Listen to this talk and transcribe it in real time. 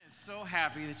so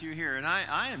happy that you're here, and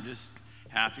I am just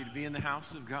happy to be in the house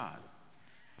of God.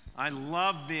 I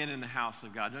love being in the house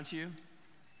of God, don't you?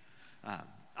 I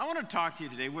want to talk to you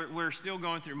today. We're still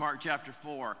going through Mark chapter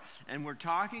 4, and we're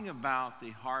talking about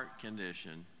the heart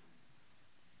condition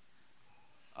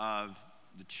of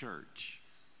the church.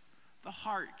 The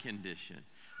heart condition.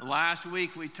 Last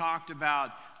week we talked about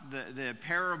the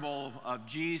parable of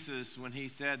Jesus when he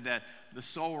said that the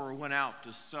sower went out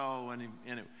to sow and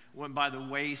it went by the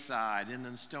wayside and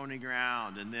then stony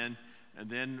ground and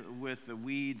then with the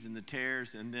weeds and the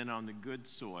tares and then on the good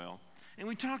soil. And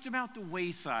we talked about the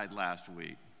wayside last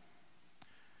week.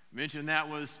 Mentioned that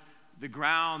was the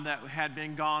ground that had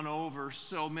been gone over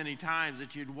so many times,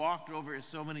 that you'd walked over it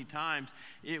so many times,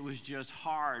 it was just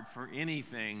hard for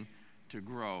anything to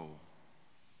grow.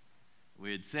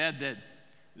 We had said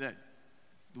that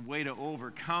the way to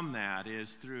overcome that is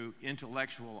through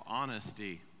intellectual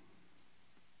honesty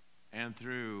and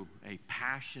through a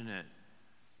passionate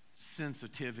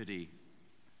sensitivity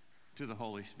to the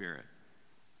Holy Spirit.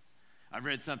 I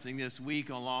read something this week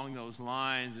along those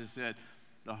lines that said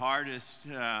the hardest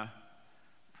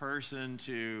person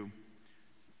to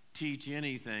teach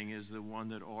anything is the one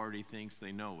that already thinks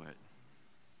they know it.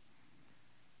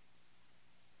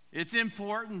 It's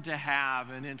important to have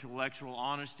an intellectual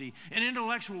honesty, an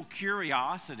intellectual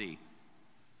curiosity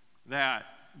that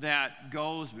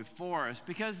goes before us,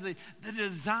 because the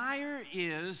desire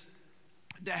is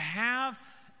to have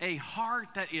a heart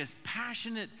that is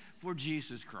passionate for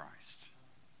Jesus Christ.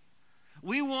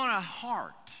 We want a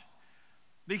heart,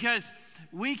 because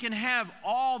we can have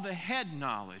all the head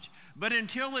knowledge, but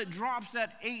until it drops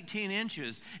that 18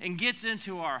 inches and gets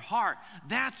into our heart,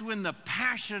 that's when the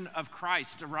passion of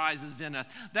Christ arises in us.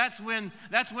 That's when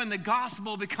the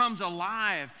gospel becomes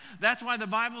alive. That's why the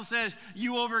Bible says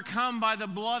you overcome by the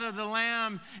blood of the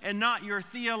Lamb, and not your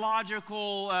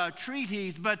theological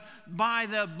treatise, but by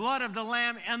the blood of the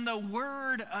Lamb and the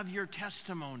word of your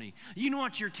testimony. You know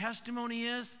what your testimony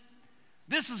is?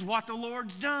 This is what the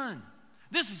Lord's done.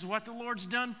 This is what the Lord's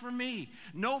done for me.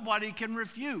 Nobody can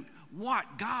refute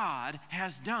what God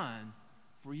has done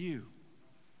for you.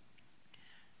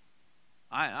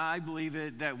 I believe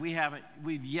that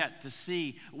we've yet to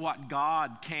see what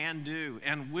God can do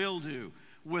and will do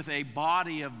with a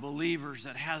body of believers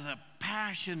that has a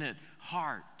passionate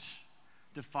heart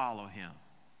to follow Him.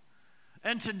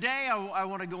 And today I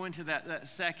want to go into that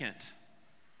second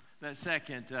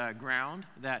ground,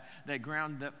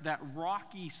 that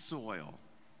rocky soil.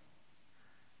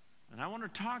 And I want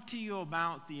to talk to you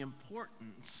about the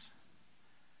importance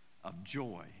of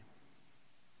joy.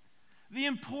 The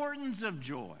importance of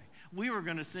joy. We were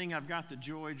going to sing, I've got the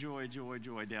joy, joy, joy,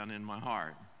 joy down in my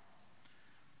heart.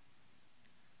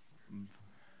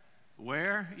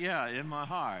 Where? Yeah, in my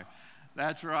heart.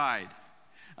 That's right.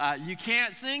 You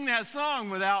can't sing that song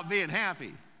without being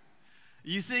happy.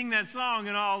 You sing that song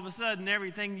and all of a sudden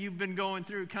everything you've been going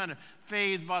through kind of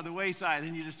fades by the wayside,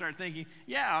 and you just start thinking,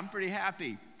 yeah, I'm pretty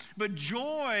happy. But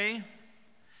joy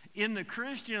in the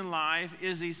Christian life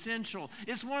is essential.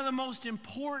 It's one of the most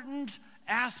important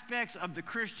aspects of the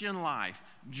Christian life,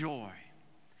 joy.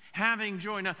 Having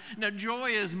joy. Now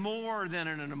joy is more than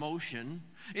an emotion.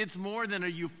 It's more than a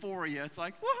euphoria. It's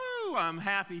like, woohoo, I'm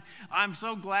happy. I'm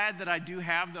so glad that I do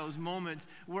have those moments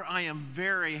where I am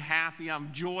very happy.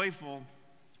 I'm joyful.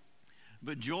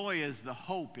 But joy is the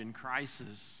hope in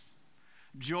crisis.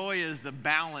 Joy is the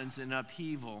balance in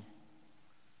upheaval.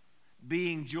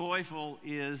 Being joyful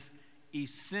is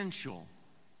essential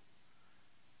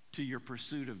to your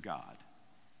pursuit of God.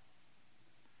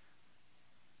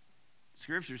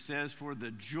 Scripture says, for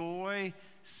the joy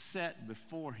set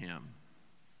before him,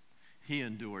 he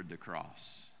endured the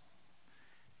cross.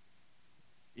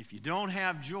 If you don't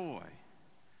have joy,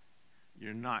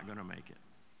 you're not going to make it.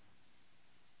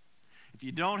 If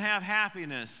you don't have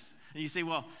happiness, and you say,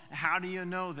 well, how do you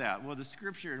know that? Well, the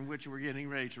scripture in which we're getting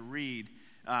ready to read,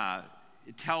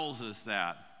 it tells us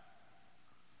that.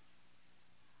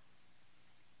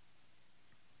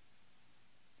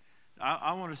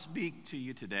 I want to speak to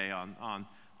you today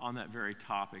on that very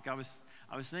topic. I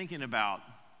was thinking about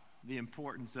the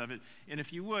importance of it. And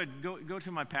if you would, go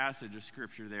to my passage of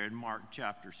scripture there in Mark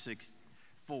chapter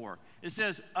 6:4. It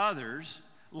says, others,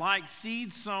 like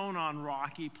seed sown on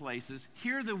rocky places,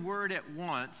 hear the word at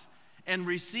once and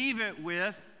receive it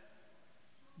with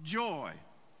joy.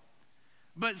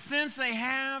 But since they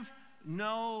have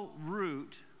no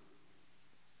root,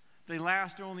 they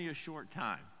last only a short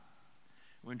time.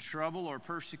 When trouble or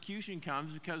persecution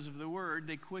comes because of the word,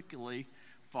 they quickly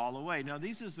fall away. Now,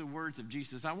 these are the words of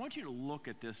Jesus. I want you to look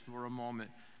at this for a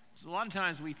moment So a lot of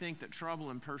times we think that trouble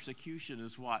and persecution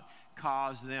is what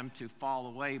caused them to fall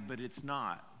away, but it's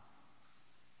not.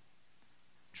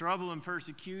 Trouble and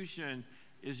persecution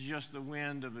is just the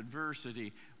wind of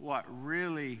adversity. What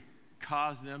really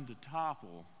caused them to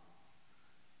topple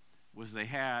was they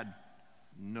had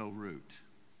no root.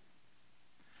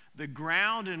 The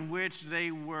ground in which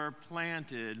they were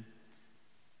planted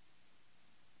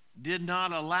did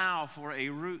not allow for a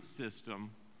root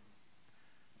system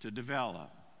to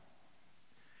develop.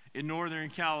 In Northern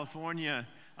California,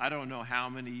 I don't know how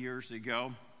many years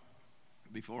ago,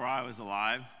 before I was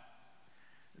alive,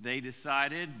 they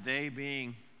decided, they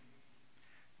being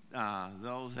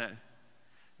those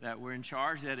that were in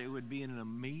charge, that it would be an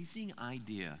amazing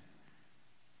idea.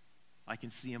 I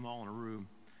can see them all in a room.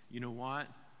 You know what?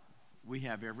 We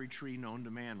have every tree known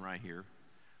to man right here,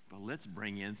 but let's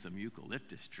bring in some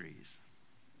eucalyptus trees.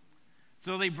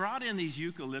 So they brought in these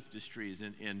eucalyptus trees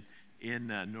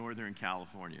in Northern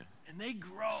California, and they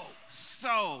grow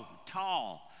so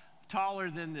tall,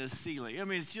 taller than this ceiling. I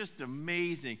mean, it's just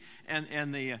amazing.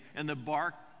 And the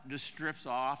bark just strips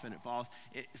off and it falls.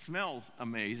 It smells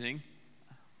amazing.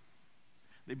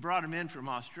 They brought them in from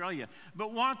Australia,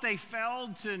 but what they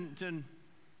failed to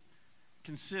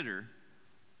consider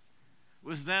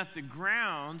was that the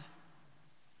ground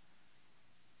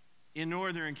in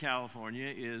Northern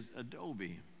California is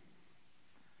adobe.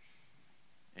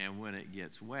 And when it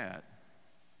gets wet,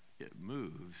 it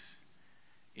moves.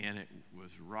 And it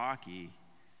was rocky,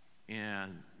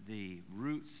 and the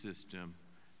root system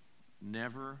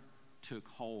never took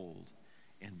hold.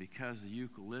 And because the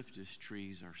eucalyptus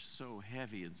trees are so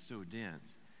heavy and so dense,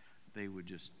 they would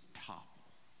just topple.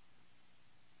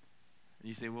 And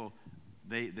you say, well,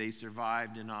 they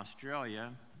survived in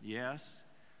Australia. Yes,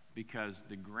 because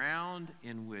the ground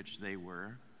in which they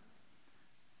were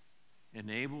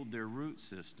enabled their root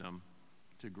system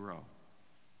to grow.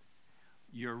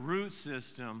 Your root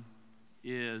system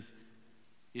is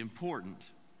important.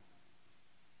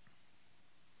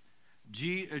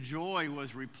 Joy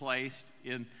was replaced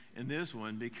in this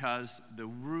one because the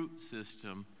root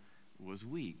system was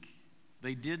weak.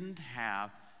 They didn't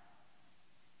have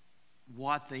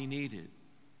what they needed.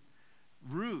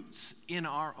 Roots in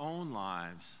our own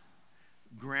lives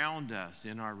ground us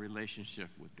in our relationship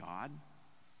with God.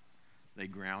 They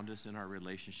ground us in our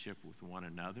relationship with one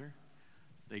another.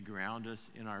 They ground us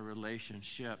in our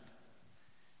relationship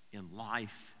in life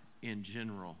in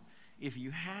general. If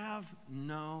you have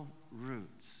no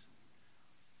roots,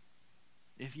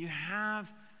 if you have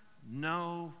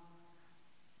no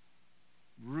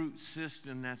root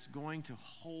system that's going to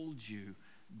hold you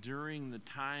during the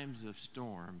times of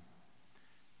storm,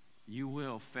 you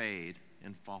will fade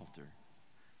and falter.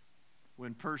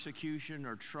 When persecution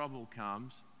or trouble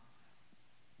comes,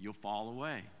 you'll fall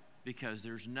away because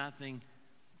there's nothing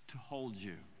to hold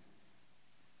you.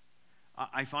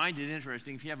 I find it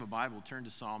interesting. If you have a Bible, turn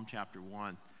to Psalm chapter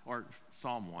 1, or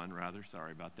Psalm 1 rather.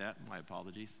 Sorry about that. My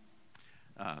apologies.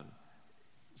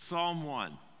 Psalm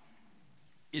 1.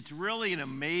 It's really an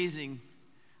amazing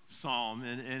psalm,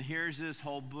 and here's this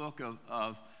whole book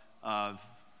of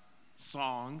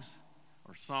songs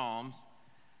or psalms,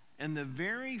 and the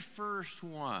very first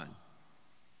one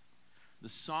the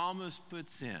psalmist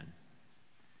puts in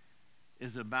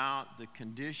is about the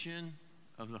condition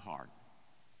of the heart.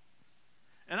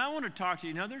 And I want to talk to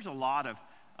you. Now, there's a lot of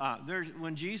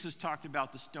when Jesus talked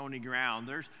about the stony ground,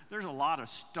 there's a lot of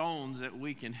stones that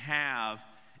we can have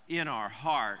in our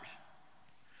heart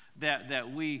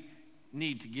that we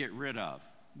need to get rid of.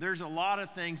 There's a lot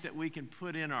of things that we can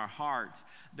put in our hearts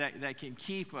that can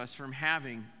keep us from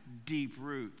having deep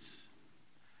roots.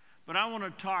 But I want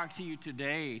to talk to you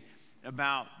today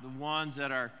about the ones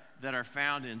that are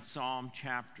found in Psalm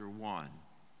chapter 1.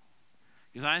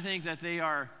 Because I think that they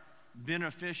are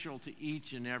beneficial to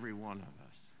each and every one of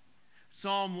us.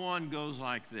 Psalm 1 goes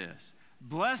like this: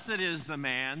 Blessed is the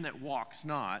man that walks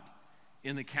not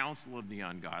in the counsel of the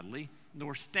ungodly,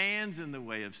 nor stands in the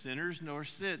way of sinners, nor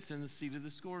sits in the seat of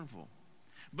the scornful.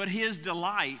 But his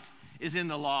delight is in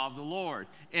the law of the Lord,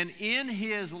 and in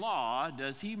his law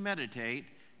does he meditate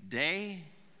day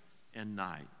and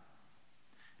night.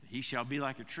 He shall be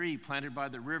like a tree planted by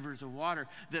the rivers of water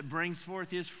that brings forth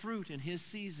his fruit in his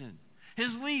season.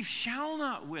 His leaf shall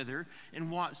not wither, and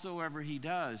whatsoever he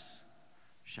does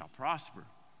shall prosper.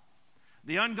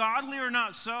 The ungodly are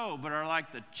not so, but are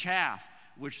like the chaff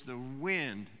which the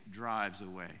wind drives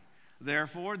away.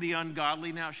 Therefore the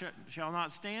ungodly now shall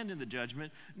not stand in the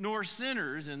judgment, nor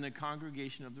sinners in the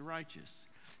congregation of the righteous.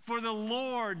 For the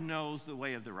Lord knows the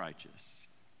way of the righteous.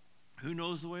 Who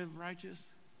knows the way of the righteous?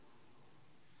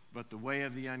 But the way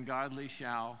of the ungodly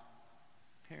shall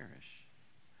perish.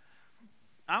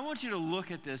 I want you to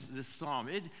look at this psalm.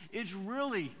 It's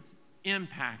really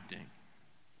impacting.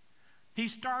 He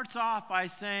starts off by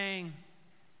saying,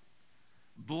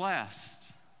 blessed.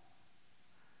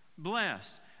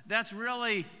 Blessed. That's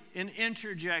really an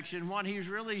interjection. What he's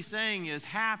really saying is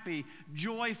happy,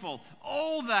 joyful.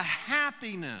 Oh, the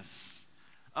happiness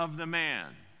of the man,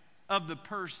 of the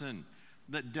person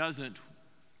that doesn't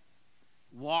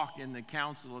walk in the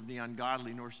counsel of the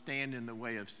ungodly, nor stand in the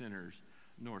way of sinners,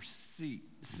 nor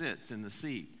sits in the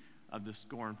seat of the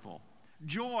scornful.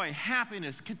 Joy,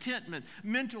 happiness, contentment,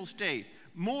 mental state,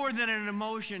 more than an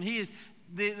emotion.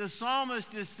 The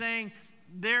psalmist is saying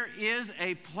there is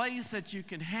a place that you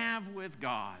can have with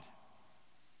God,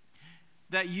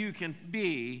 that you can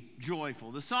be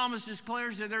joyful. The psalmist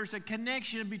declares that there's a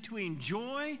connection between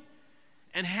joy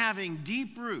and having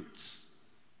deep roots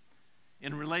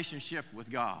in relationship with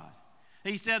God.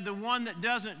 He said the one that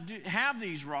doesn't have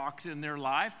these rocks in their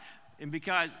life, and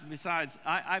besides,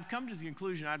 I've come to the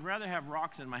conclusion I'd rather have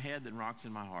rocks in my head than rocks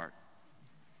in my heart.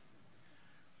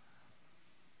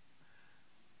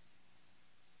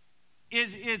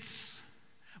 It's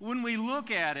when we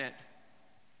look at it,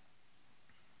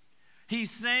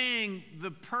 he's saying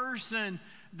the person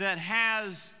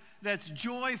that's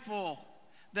joyful,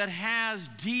 that has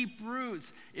deep roots,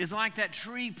 is like that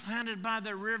tree planted by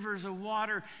the rivers of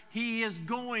water. He is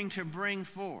going to bring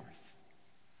forth.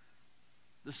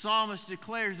 The psalmist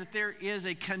declares that there is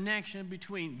a connection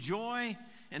between joy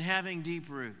and having deep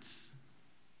roots.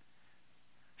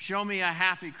 Show me a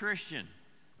happy Christian,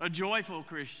 a joyful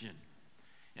Christian,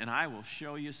 and I will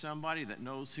show you somebody that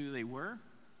knows who they were,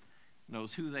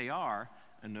 knows who they are,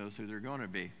 and knows who they're going to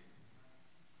be.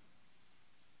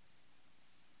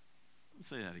 Let's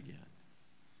say that again.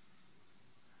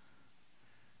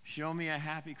 Show me a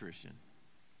happy Christian,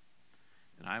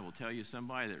 and I will tell you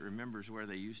somebody that remembers where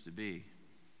they used to be.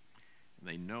 And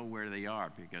they know where they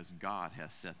are because God has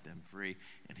set them free,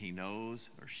 and he knows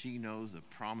or she knows the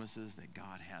promises that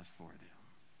God has for them.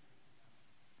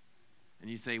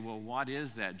 And you say, well, what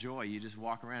is that joy? You just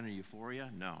walk around in euphoria?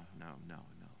 No.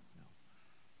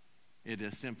 It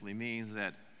just simply means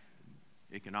that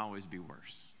it can always be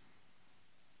worse.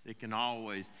 It can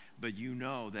always, but you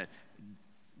know that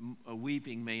a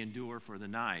weeping may endure for the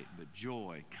night, but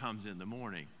joy comes in the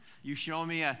morning. You show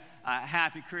me a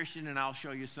happy Christian, and I'll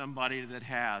show you somebody that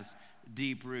has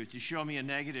deep roots. You show me a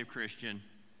negative Christian,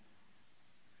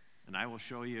 and I will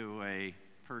show you a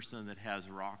person that has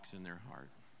rocks in their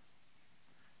heart.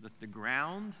 That the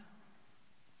ground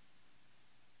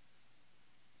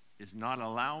is not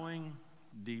allowing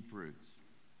deep roots.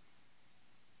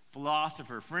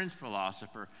 French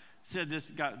philosopher, said this,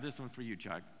 got this one for you,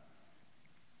 Chuck.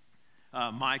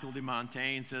 Michael de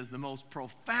Montaigne says, the most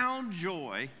profound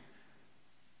joy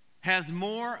has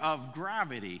more of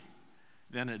gravity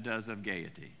than it does of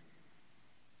gaiety.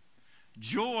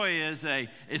 Joy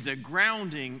is a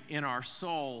grounding in our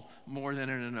soul more than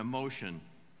in an emotion.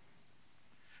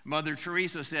 Mother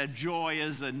Teresa said, joy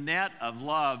is the net of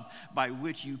love by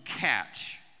which you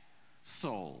catch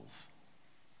souls.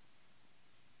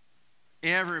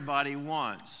 Everybody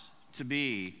wants to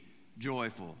be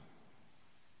joyful.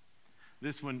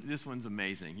 This one's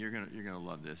amazing. You're gonna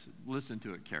love this. Listen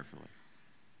to it carefully.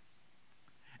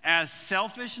 As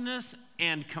selfishness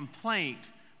and complaint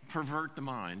pervert the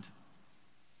mind,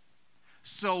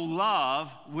 so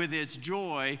love with its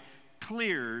joy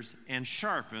clears and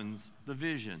sharpens the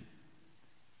vision.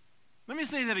 Let me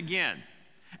say that again.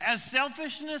 As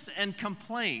selfishness and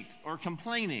complaint or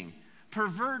complaining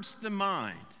perverts the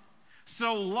mind,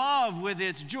 so love with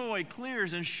its joy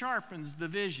clears and sharpens the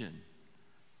vision.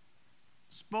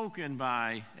 Spoken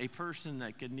by a person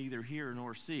that could neither hear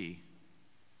nor see,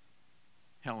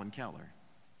 Helen Keller,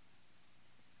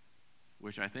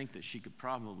 which I think that she could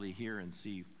probably hear and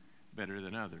see better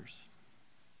than others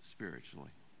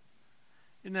spiritually.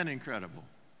 Isn't that incredible?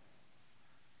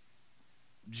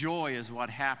 Joy is what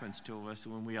happens to us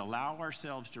when we allow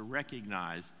ourselves to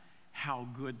recognize how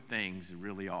good things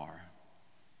really are.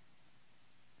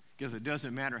 Because it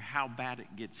doesn't matter how bad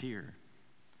it gets here.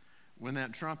 When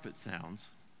that trumpet sounds,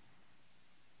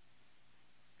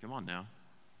 come on now.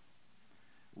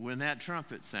 When that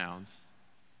trumpet sounds,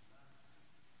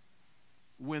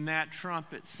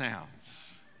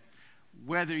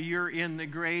 whether you're in the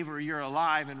grave or you're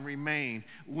alive and remain,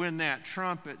 when that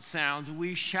trumpet sounds,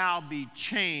 we shall be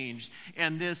changed,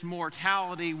 and this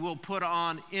mortality will put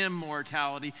on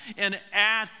immortality. And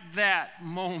at that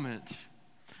moment,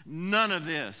 none of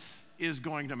this is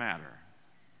going to matter.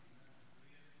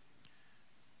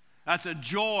 That's a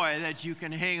joy that you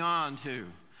can hang on to.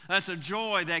 That's a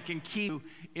joy that can keep you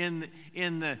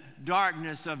in the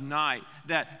darkness of night.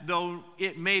 That though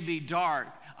it may be dark,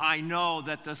 I know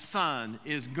that the sun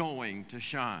is going to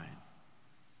shine.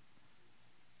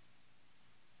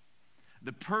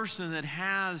 The person that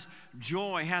has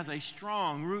joy has a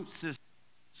strong root system.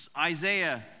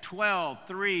 Isaiah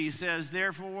 12:3 says,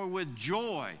 "Therefore with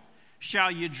joy shall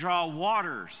you draw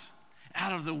waters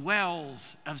out of the wells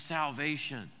of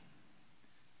salvation."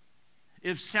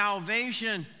 If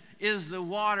salvation is the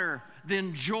water,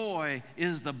 then joy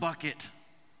is the bucket.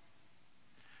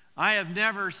 I have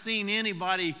never seen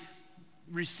anybody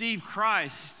receive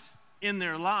Christ in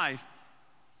their life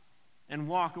and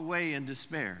walk away in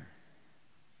despair.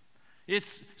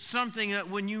 It's something that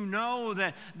when you know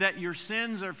that your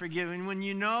sins are forgiven, when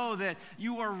you know that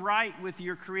you are right with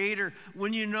your Creator,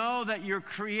 when you know that your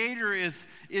Creator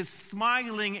is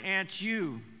smiling at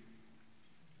you,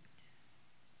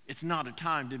 it's not a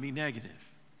time to be negative.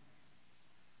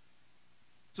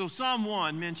 So Psalm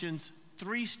 1 mentions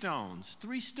three stones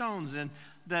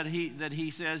that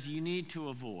he says you need to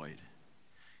avoid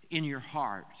in your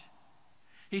heart.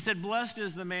 He said, "Blessed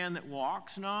is the man that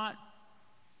walks not,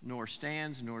 nor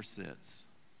stands, nor sits."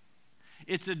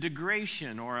 It's a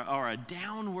degradation or a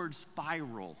downward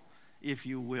spiral, if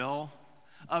you will,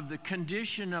 of the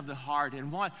condition of the heart. And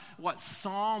what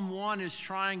Psalm 1 is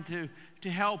trying to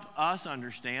help us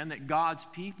understand, that God's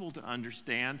people to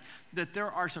understand, that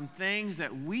there are some things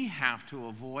that we have to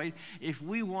avoid if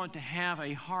we want to have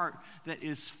a heart that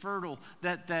is fertile,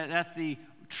 that the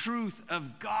truth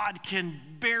of God can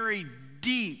bury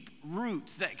deep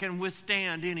roots that can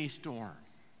withstand any storm.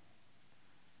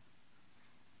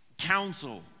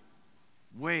 Counsel,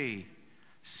 way,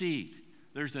 seat.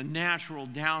 There's a natural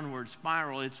downward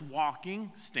spiral. It's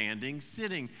walking, standing,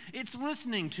 sitting. It's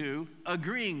listening to,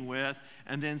 agreeing with,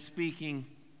 and then speaking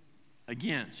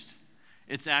against.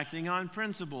 It's acting on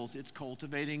principles. It's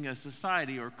cultivating a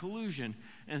society or collusion,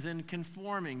 and then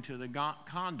conforming to the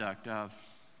conduct of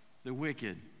the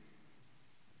wicked.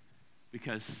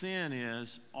 Because sin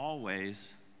is always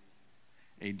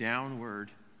a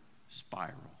downward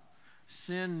spiral.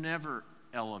 Sin never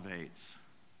elevates.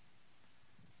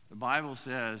 The Bible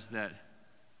says that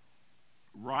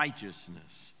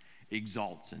righteousness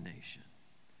exalts a nation,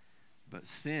 but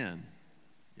sin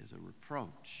is a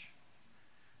reproach.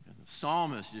 And the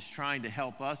psalmist is trying to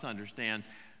help us understand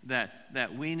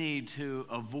that we need to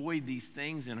avoid these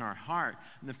things in our heart.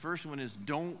 And the first one is,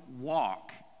 don't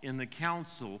walk in the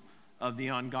counsel of the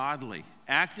ungodly,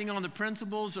 acting on the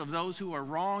principles of those who are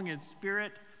wrong in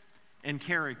spirit and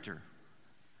character.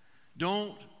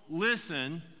 Don't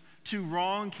listen to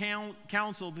wrong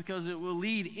counsel, because it will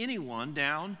lead anyone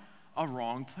down a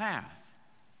wrong path.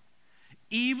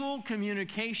 Evil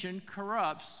communication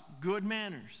corrupts good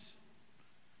manners.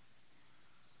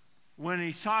 When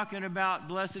he's talking about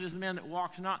blessed is the man that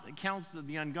walks not in the counsel of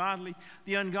the ungodly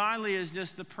is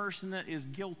just the person that is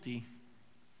guilty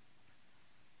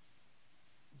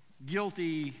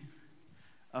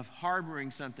of harboring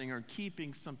something or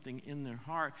keeping something in their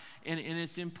heart. And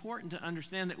it's important to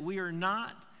understand that we are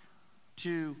not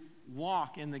to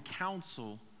walk in the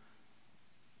counsel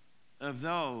of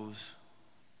those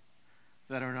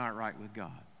that are not right with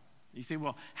God. You say,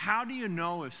 well, how do you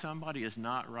know if somebody is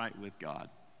not right with God?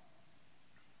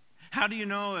 How do you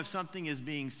know if something is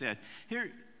being said?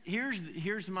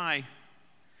 Here's my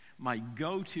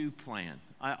go-to plan.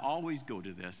 I always go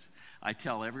to this. I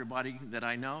tell everybody that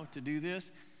I know to do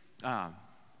this.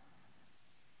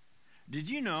 Did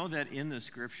you know that in the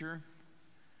Scripture,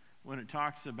 when it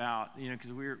talks about,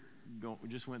 because we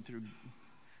just went through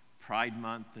Pride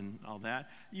Month and all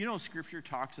that, Scripture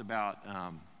talks about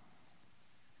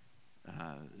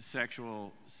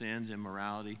sexual sins,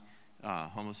 immorality,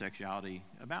 homosexuality,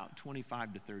 about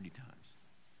 25 to 30 times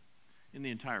in the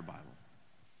entire Bible.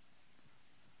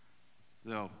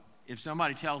 So if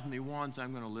somebody tells me once,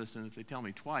 I'm going to listen. If they tell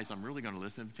me twice, I'm really going to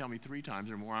listen. If they tell me 3 times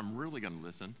or more, I'm really going to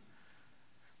listen.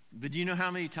 But do you know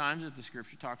how many times that the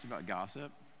Scripture talks about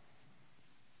gossip?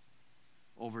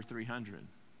 Over 300.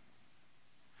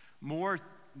 More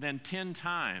than 10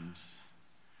 times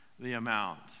the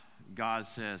amount God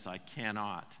says, I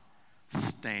cannot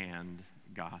stand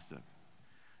gossip.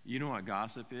 You know what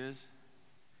gossip is?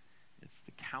 It's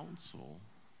the counsel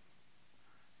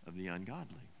of the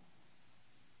ungodly.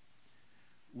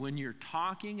 When you're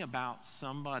talking about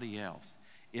somebody else,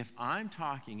 if I'm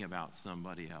talking about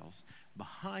somebody else,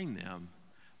 behind them,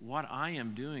 what I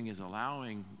am doing is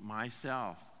allowing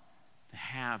myself to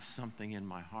have something in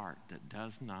my heart that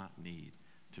does not need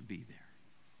to be there.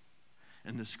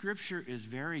 And the Scripture is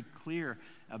very clear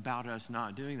about us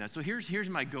not doing that. So here's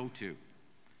my go-to.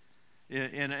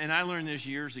 And I learned this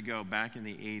years ago, back in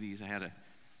the 80s. I had a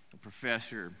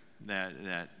professor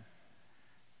that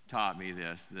taught me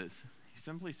this. He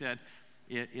simply said,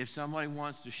 if somebody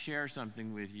wants to share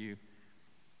something with you,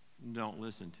 don't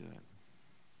listen to it.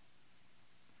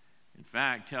 In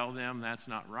fact, tell them that's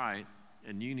not right,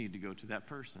 and you need to go to that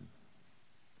person.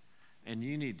 And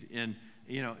you need to, and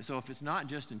you know, so if it's not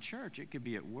just in church, it could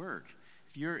be at work.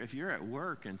 If you're at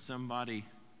work and somebody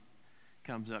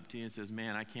comes up to you and says,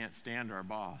 "Man, I can't stand our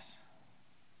boss,"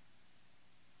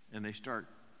 and they start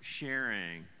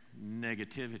sharing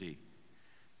negativity,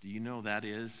 do you know that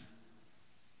is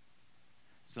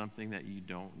something that you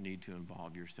don't need to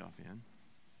involve yourself in?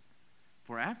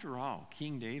 For after all,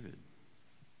 King David,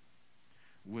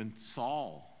 when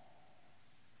Saul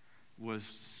was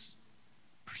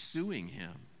pursuing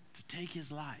him to take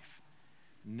his life,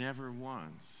 never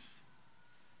once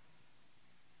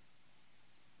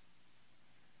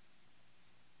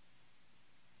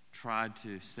tried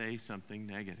to say something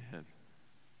negative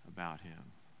about him.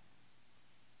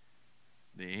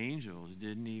 The angels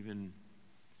didn't even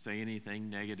say anything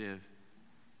negative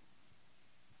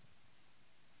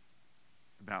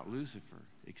about Lucifer,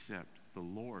 except the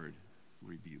Lord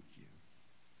rebuke you.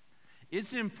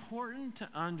 It's important to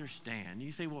understand.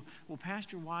 You say, well,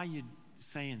 Pastor, why are you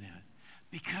saying that?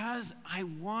 Because I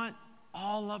want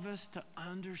all of us to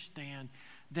understand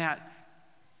that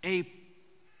a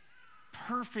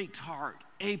perfect heart,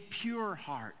 a pure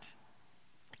heart,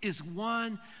 is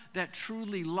one that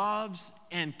truly loves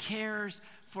and cares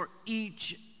for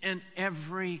each and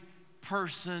every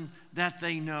person that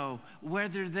they know,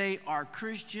 whether they are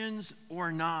Christians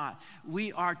or not.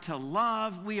 We are to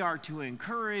love, we are to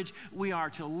encourage, we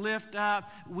are to lift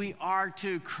up, we are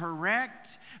to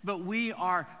correct, but we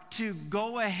are to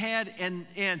go ahead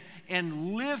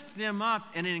and lift them up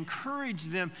and encourage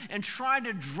them and try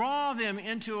to draw them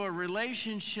into a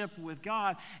relationship with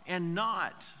God, and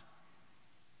not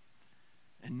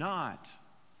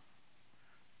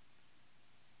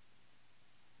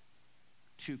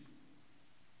to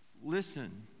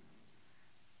listen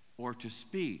or to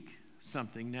speak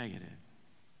something negative.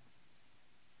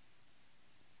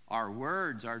 Our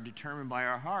words are determined by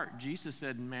our heart. Jesus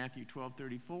said in Matthew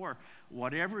 12:34,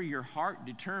 whatever your heart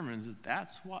determines,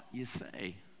 that's what you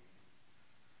say.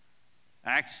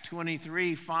 Acts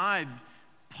 23:5,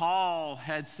 Paul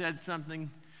had said something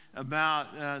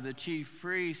about the chief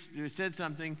priest, who said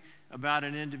something about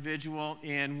an individual,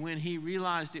 and when he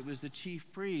realized it was the chief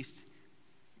priest,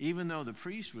 even though the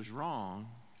priest was wrong,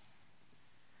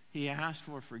 he asked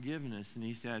for forgiveness, and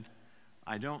he said,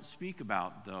 I don't speak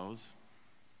about those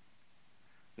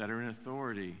that are in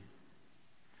authority.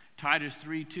 Titus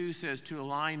 3:2 says, to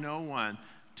ally no one,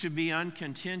 to be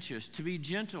uncontentious, to be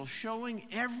gentle, showing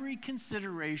every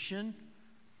consideration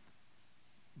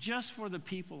just for the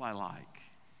people I like.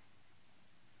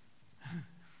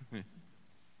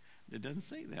 It doesn't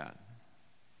say that.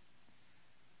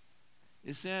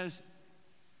 It says,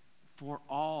 for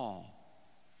all,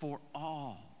 for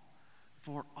all,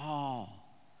 for all,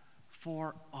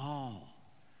 for all,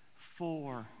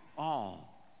 for all.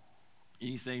 And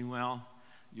you're saying, well,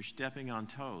 you're stepping on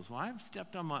toes. Well, I've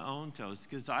stepped on my own toes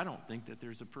because I don't think that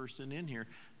there's a person in here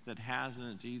that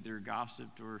hasn't either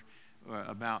gossiped or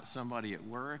about somebody at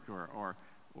work or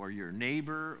your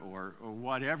neighbor or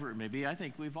whatever it may be. I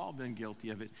think we've all been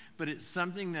guilty of it. But it's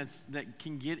something that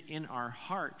can get in our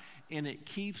heart, and it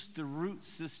keeps the root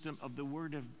system of the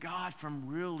Word of God from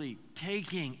really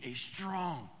taking a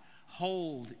strong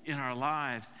hold in our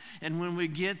lives. And when we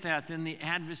get that, then the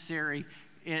adversary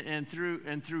and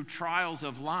through trials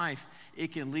of life,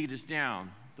 it can lead us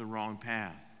down the wrong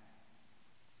path.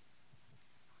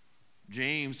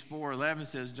 James 4:11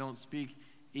 says, don't speak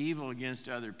evil against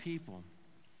other people.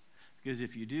 Because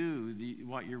if you do,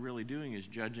 what you're really doing is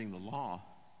judging the law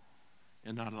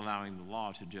and not allowing the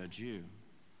law to judge you.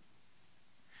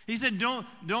 He said, don't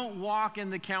walk in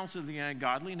the counsel of the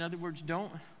ungodly. In other words,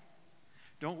 don't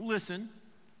listen.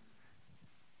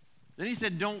 Then he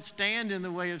said, don't stand in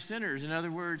the way of sinners. In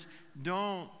other words,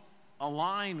 don't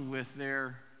align with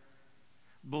their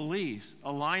beliefs,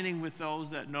 aligning with those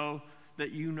that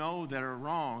you know that are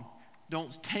wrong.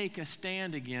 Don't take a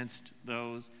stand against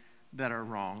those that are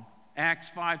wrong. Acts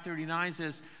 5:39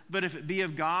 says, but if it be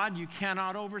of God, you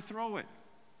cannot overthrow it.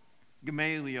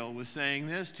 Gamaliel was saying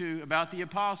this about the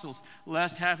apostles,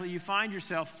 lest haply you find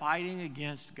yourself fighting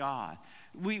against God.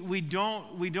 We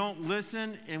don't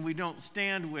listen and we don't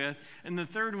stand with. And the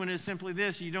third one is simply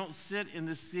this: you don't sit in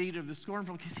the seat of the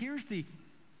scornful. Because here's the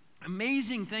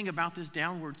amazing thing about this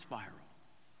downward spiral.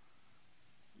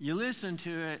 You listen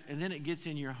to it, and then it gets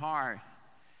in your heart,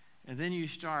 and then you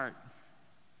start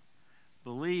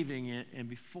believing it, and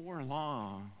before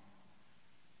long,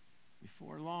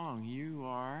 you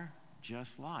are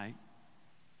just like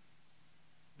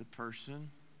the person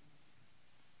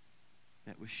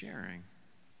that was sharing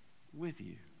with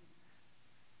you.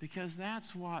 Because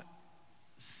that's what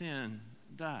sin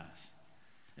does.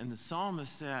 And the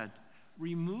psalmist said,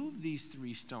 remove these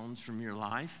 3 stones from your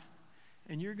life,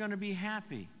 and you're going to be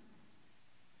happy.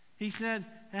 He said,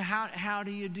 how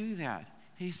do you do that?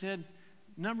 He said,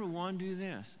 number 1, do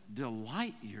this.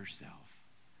 Delight yourself.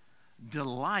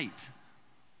 Delight.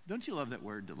 Don't you love that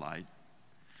word, delight?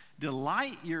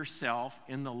 Delight yourself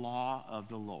in the law of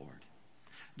the Lord.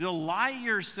 Delight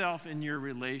yourself in your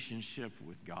relationship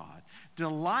with God.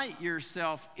 Delight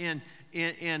yourself in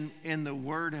the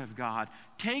Word of God.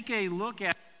 Take a look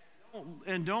at it,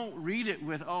 and don't read it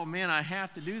with, oh man, I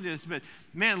have to do this, but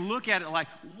man, look at it like,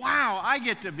 wow, I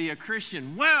get to be a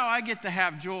Christian. Wow, I get to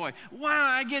have joy. Wow,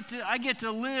 I get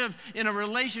to live in a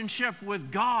relationship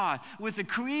with God, with the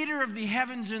creator of the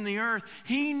heavens and the earth.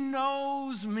 He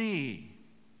knows me.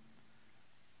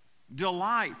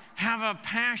 Delight, have a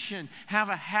passion, have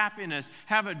a happiness,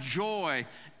 have a joy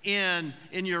in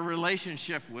your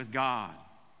relationship with God.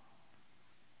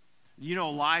 You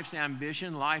know, life's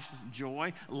ambition, life's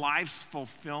joy, life's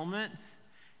fulfillment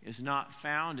is not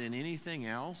found in anything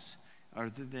else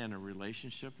other than a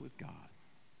relationship with God.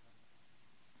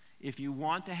 If you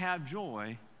want to have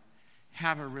joy,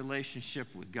 have a relationship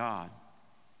with God.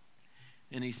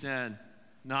 And he said,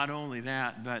 not only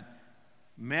that, but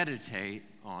meditate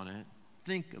on it,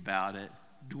 think about it,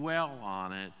 dwell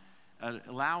on it,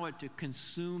 allow it to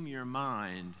consume your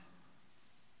mind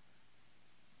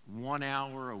 1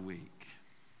 hour a week.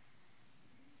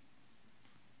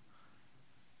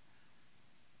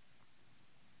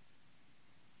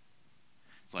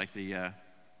 It's like the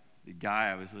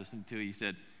guy I was listening to, he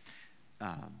said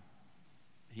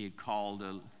he had called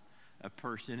a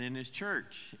person in his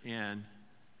church, and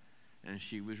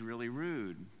she was really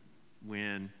rude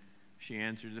when she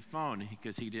answered the phone,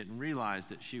 because he didn't realize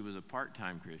that she was a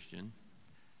part-time Christian.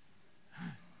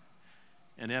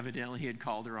 And evidently he had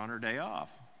called her on her day off.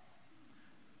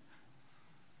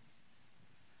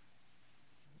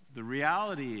 The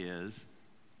reality is,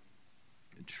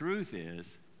 the truth is,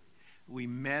 we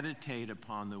meditate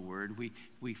upon the Word.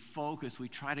 We focus. We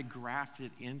try to graft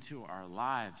it into our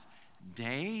lives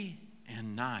day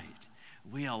and night.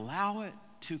 We allow it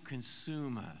to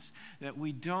consume us, that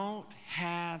we don't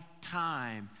have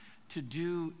time to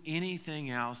do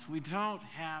anything else. We don't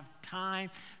have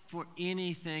time for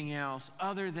anything else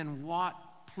other than what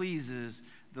pleases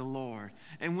the Lord.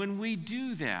 And when we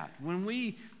do that, when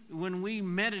we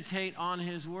meditate on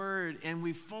His Word and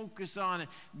we focus on it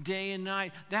day and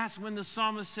night, that's when the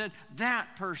psalmist said,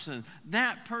 that person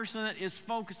that is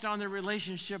focused on their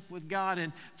relationship with God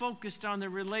and focused on their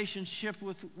relationship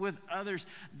with others,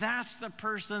 that's the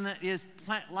person that is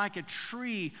like a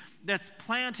tree that's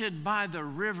planted by the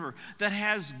river, that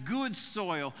has good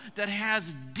soil, that has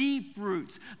deep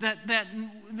roots, that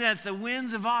the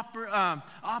winds of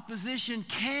opposition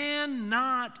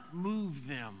cannot move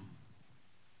them.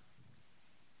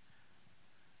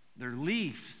 Their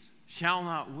leaves shall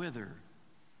not wither.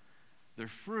 Their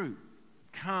fruit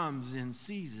comes in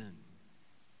season.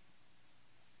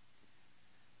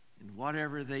 And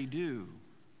whatever they do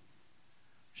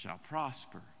shall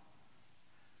prosper.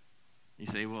 You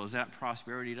say, well, is that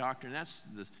prosperity doctrine? That's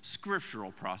the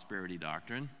scriptural prosperity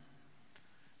doctrine.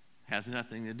 Has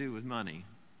nothing to do with money.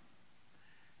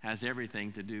 Has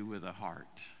everything to do with a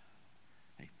heart.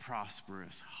 A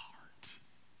prosperous heart.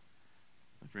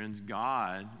 My friends,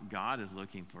 God is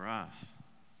looking for us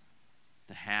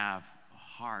to have a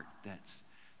heart that's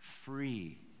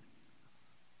free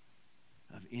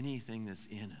of anything that's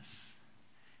in us.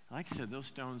 Like I said, those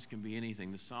stones can be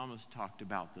anything. The psalmist talked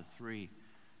about the 3,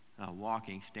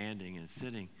 walking, standing, and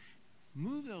sitting.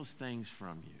 Move those things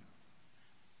from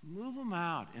you. Move them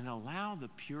out and allow the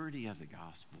purity of the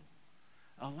gospel.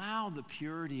 Allow the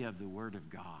purity of the Word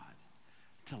of God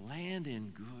to land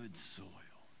in good soil.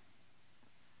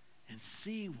 And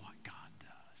see what God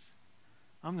does.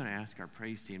 I'm going to ask our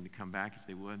praise team to come back if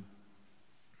they would.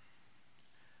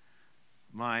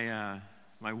 My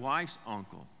wife's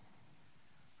uncle,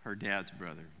 her dad's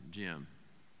brother, Jim,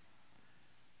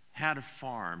 had a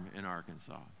farm in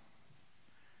Arkansas.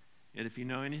 And if you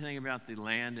know anything about the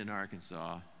land in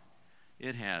Arkansas,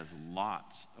 it has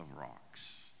lots of rocks.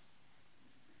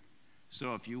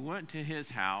 So if you went to his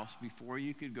house before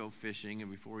you could go fishing and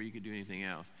before you could do anything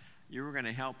else, you were going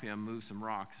to help him move some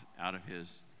rocks out of his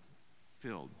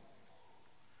field,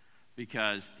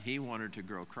 because he wanted to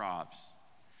grow crops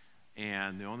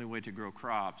And the only way to grow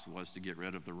crops was to get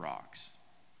rid of the rocks.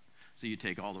 So you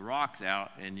take all the rocks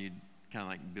out and you kind of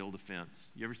like build a fence.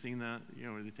 You ever seen that? You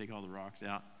know, where they take all the rocks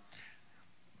out?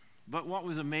 But what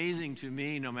was amazing to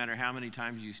me, no matter how many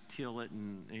times you till it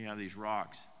and you have these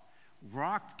rocks,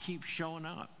 rock keeps showing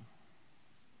up.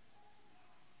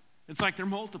 It's like they're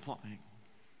multiplying.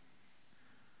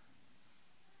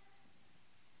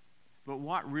 But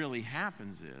what really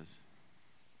happens is,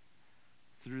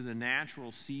 through the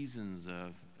natural seasons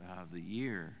of the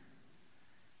year,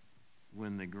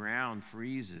 when the ground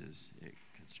freezes, it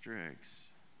constricts.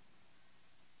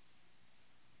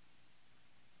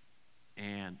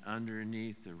 And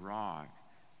underneath the rock,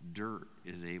 dirt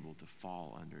is able to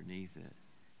fall underneath it.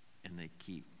 And they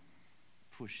keep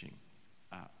pushing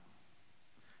up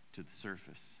to the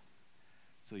surface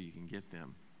so you can get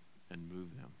them and move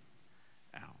them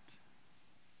out.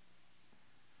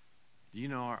 Do you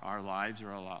know our lives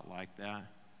are a lot like that?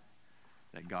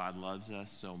 That God loves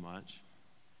us so much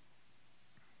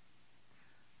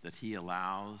that He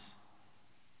allows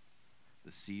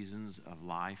the seasons of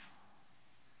life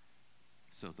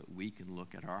so that we can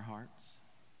look at our hearts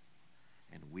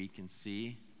and we can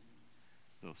see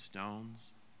those stones,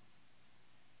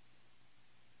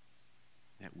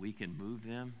 that we can move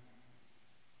them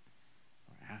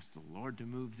or ask the Lord to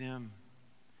move them,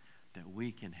 that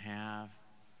we can have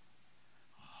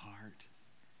a heart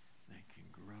that can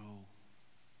grow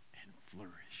and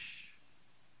flourish.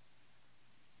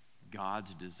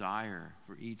 God's desire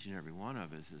for each and every one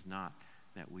of us is not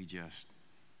that we just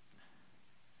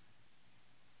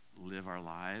live our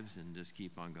lives and just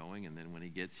keep on going, and then when He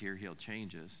gets here, He'll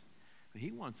change us. But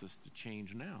He wants us to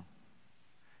change now.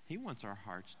 He wants our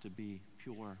hearts to be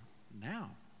pure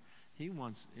now. He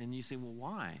wants, and you say, well,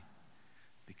 why?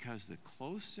 Because the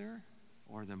closer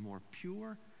or the more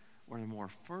pure or the more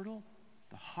fertile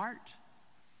the heart,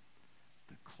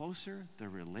 the closer the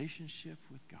relationship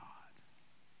with God.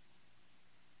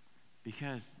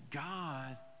 Because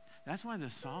God, that's why the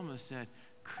psalmist said,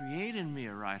 create in me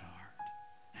a right heart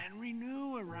and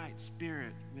renew a right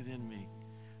spirit within me.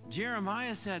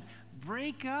 Jeremiah said,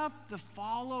 break up the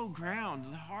fallow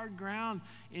ground, the hard ground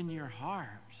in your heart.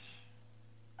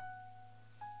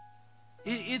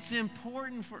 It's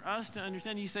important for us to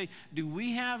understand. You say, do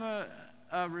we have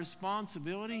a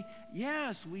responsibility?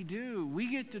 Yes, we do.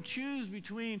 We get to choose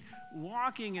between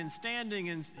walking and standing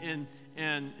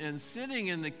and sitting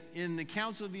in the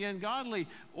counsel of the ungodly,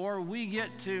 or we get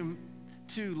to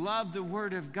love the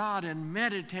Word of God and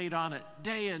meditate on it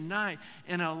day and night,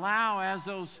 and allow as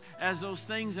those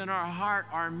things in our heart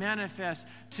are manifest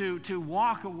to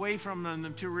walk away from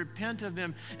them, to repent of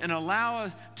them, and allow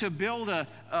us to build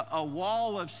a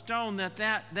wall of stone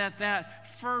that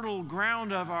fertile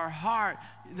ground of our heart,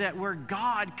 that where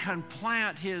God can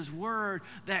plant His Word,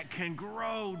 that can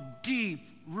grow deep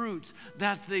roots,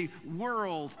 that the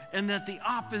world and that the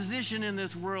opposition in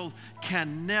this world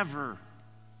can never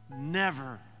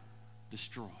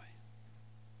destroy.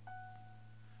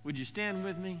 Would you stand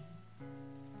with me?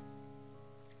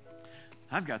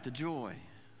 I've got the joy.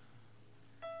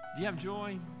 Do you have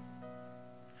joy?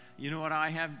 You know what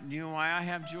I have? You know why I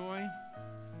have joy?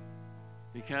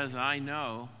 Because I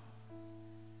know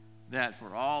that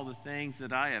for all the things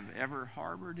that I have ever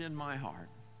harbored in my heart.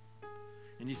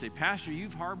 And you say, Pastor,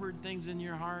 you've harbored things in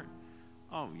your heart?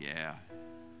 Oh, yeah.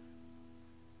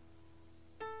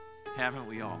 Haven't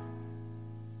we all?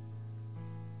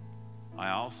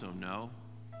 I also know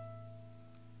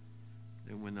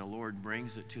that when the Lord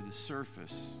brings it to the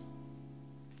surface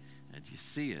and you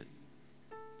see it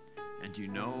and you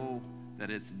know that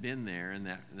it's been there in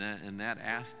that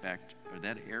aspect or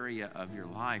that area of your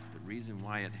life, the reason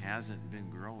why it hasn't been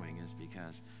growing is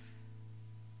because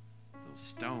those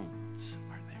stones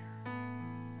are there.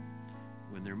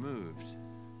 When they're moved,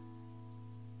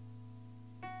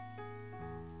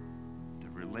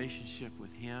 relationship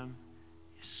with Him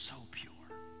is so pure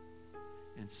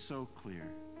and so clear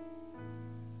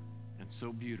and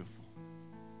so beautiful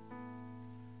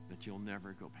that you'll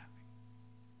never go back.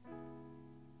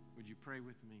 Would you pray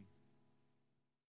with me?